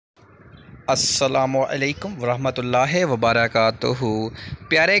अस्सलामुअलैकुम वरहमतुल्लाहि वबरकातुहू।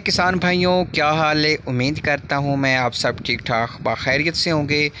 प्यारे किसान भाइयों, क्या हाल है? उम्मीद करता हूँ मैं आप सब ठीक ठाक बाखैरियत से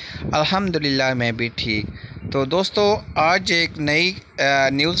होंगे। अल्हम्दुलिल्लाह मैं भी ठीक। तो दोस्तों, आज एक नई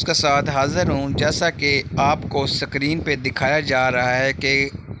न्यूज़ के साथ हाज़िर हूँ। जैसा कि आपको स्क्रीन पे दिखाया जा रहा है कि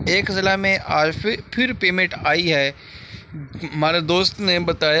एक ज़िला में आज फिर पेमेंट आई है। हमारे दोस्त ने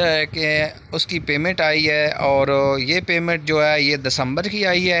बताया है कि उसकी पेमेंट आई है और ये पेमेंट जो है ये दिसंबर की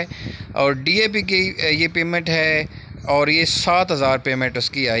आई है और डीएपी की ये पेमेंट है और ये 7,000 पेमेंट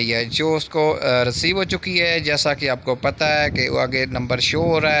उसकी आई है जो उसको रिसीव हो चुकी है। जैसा कि आपको पता है कि वो आगे नंबर शो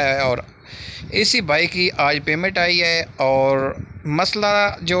हो रहा है और इसी भाई की आज पेमेंट आई है। और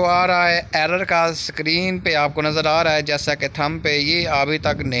मसला जो आ रहा है एरर का स्क्रीन पे आपको नज़र आ रहा है, जैसा कि थंब पे, ये अभी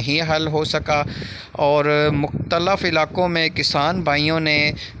तक नहीं हल हो सका और मुख्तलिफ़ इलाक़ों में किसान भाइयों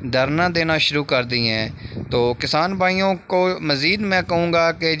ने धरना देना शुरू कर दिए हैं। तो किसान भाइयों को मज़ीद मैं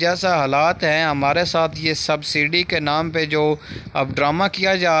कहूँगा कि जैसा हालात हैं हमारे साथ, ये सब्सिडी के नाम पे जो अब ड्रामा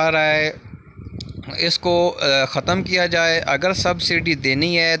किया जा रहा है इसको ख़त्म किया जाए। अगर सब्सिडी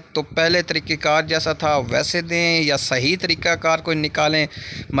देनी है तो पहले तरीक़ेकार जैसा था वैसे दें या सही तरीक़ाकार कोई निकालें,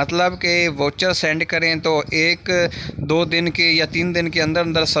 मतलब कि वाउचर सेंड करें तो 1-2 दिन के या 3 दिन के अंदर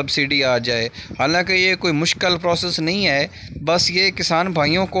अंदर सब्सिडी आ जाए। हालांकि ये कोई मुश्किल प्रोसेस नहीं है, बस ये किसान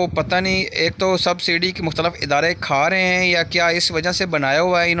भाइयों को पता नहीं, एक तो सब्सिडी के मुख्तलिफ़ इदारे खा रहे हैं या क्या इस वजह से बनाया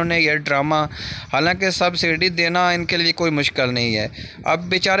हुआ है इन्होंने ये ड्रामा। हालांकि सब्सिडी देना इनके लिए कोई मुश्किल नहीं है। अब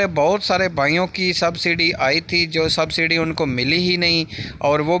बेचारे बहुत सारे भाइयों की सब्सिडी आई थी जो सब्सिडी उनको मिली ही नहीं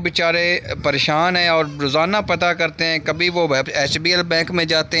और वो बेचारे परेशान हैं और रोज़ाना पता करते हैं। कभी वो HBL बैंक में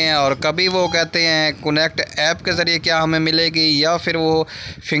जाते हैं और कभी वो कहते हैं कनेक्ट ऐप के ज़रिए क्या हमें मिलेगी, या फिर वो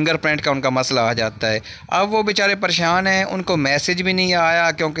फिंगरप्रिंट का उनका मसला आ जाता है। अब वो बेचारे परेशान हैं, उनको मैसेज भी नहीं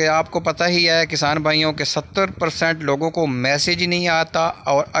आया, क्योंकि आपको पता ही है किसान भाइयों के 70% लोगों को मैसेज ही नहीं आता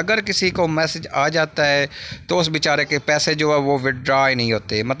और अगर किसी को मैसेज आ जाता है तो उस बेचारे के पैसे जो है वो विड्रा ही नहीं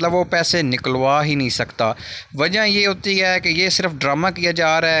होते, मतलब वो पैसे निकलवा ही नहीं सकता। वजह ये होती है कि ये सिर्फ ड्रामा किया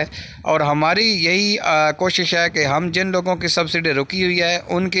जा रहा है और हमारी यही कोशिश है कि हम जिन लोगों की सब्सिडी रुकी हुई है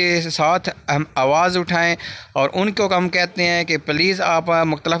उनके साथ हम आवाज़ उठाएं और उनको हम कहते हैं कि प्लीज़ आप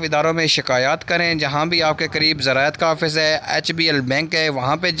मुख्तलिफ़ इदारों में शिकायत करें। जहाँ भी आपके करीब ज़राअत का ऑफिस है, HBL बैंक है,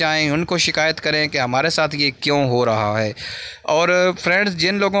 वहाँ पे जाएं, उनको शिकायत करें कि हमारे साथ ये क्यों हो रहा है। और फ्रेंड्स,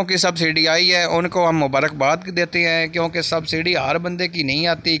 जिन लोगों की सब्सिडी आई है उनको हम मुबारकबाद देते हैं, क्योंकि सब्सिडी हर बंदे की नहीं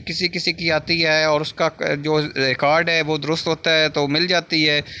आती, किसी किसी की आती है और उसका जो रिकॉर्ड है वो दुरुस्त होता है तो मिल जाती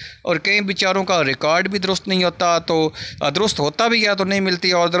है और कई बेचारों का रिकॉर्ड भी दुरुस्त नहीं होता, तो दुरुस्त होता भी है तो नहीं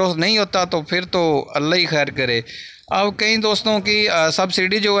मिलती और दुरुस्त नहीं होता तो फिर तो अल्लाह ही खैर करे। अब कई दोस्तों की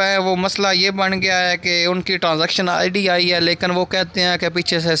सब्सिडी जो है वो मसला ये बन गया है कि उनकी ट्रांजैक्शन ID आई है लेकिन वो कहते हैं कि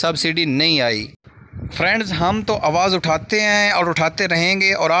पीछे से सब्सिडी नहीं आई। फ्रेंड्स, हम तो आवाज़ उठाते हैं और उठाते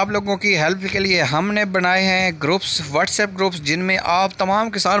रहेंगे और आप लोगों की हेल्प के लिए हमने बनाए हैं ग्रुप्स, व्हाट्सएप ग्रुप्स, जिनमें आप तमाम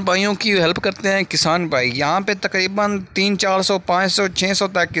किसान भाइयों की हेल्प करते हैं। किसान भाई यहाँ पे तकरीबन 300-400, 500, 600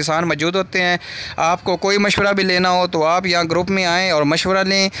 तक किसान मौजूद होते हैं। आपको कोई मशवरा भी लेना हो तो आप यहाँ ग्रुप में आएँ और मशवरा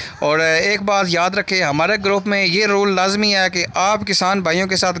लें। और एक बात याद रखें, हमारे ग्रुप में ये रूल लाजमी है कि आप किसान भाइयों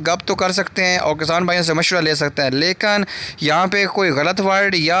के साथ गप तो कर सकते हैं और किसान भाइयों से मशवरा ले सकते हैं, लेकिन यहाँ पर कोई गलत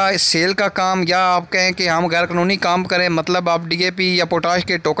वर्ड या सेल का काम या आप कि हम गैर कानूनी काम करें, मतलब आप DAP या पोटाश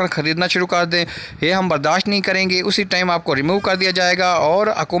के टोकन ख़रीदना शुरू कर दें, ये हम बर्दाश्त नहीं करेंगे। उसी टाइम आपको रिमूव कर दिया जाएगा और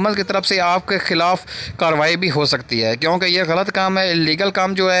हुकूमत की तरफ से आपके ख़िलाफ़ कार्रवाई भी हो सकती है, क्योंकि ये गलत काम है, इलीगल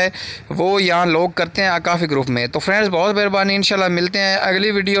काम जो है वो यहाँ लोग करते हैं काफ़ी ग्रुप में। तो फ्रेंड्स, बहुत मेहरबानी, इंशाल्लाह मिलते हैं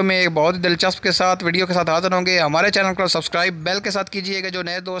अगली वीडियो में एक बहुत दिलचस्प वीडियो के साथ हाज़िर होंगे। हमारे चैनल को सब्सक्राइब बेल के साथ कीजिएगा जो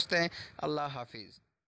नए दोस्त हैं। अल्लाह हाफिज़।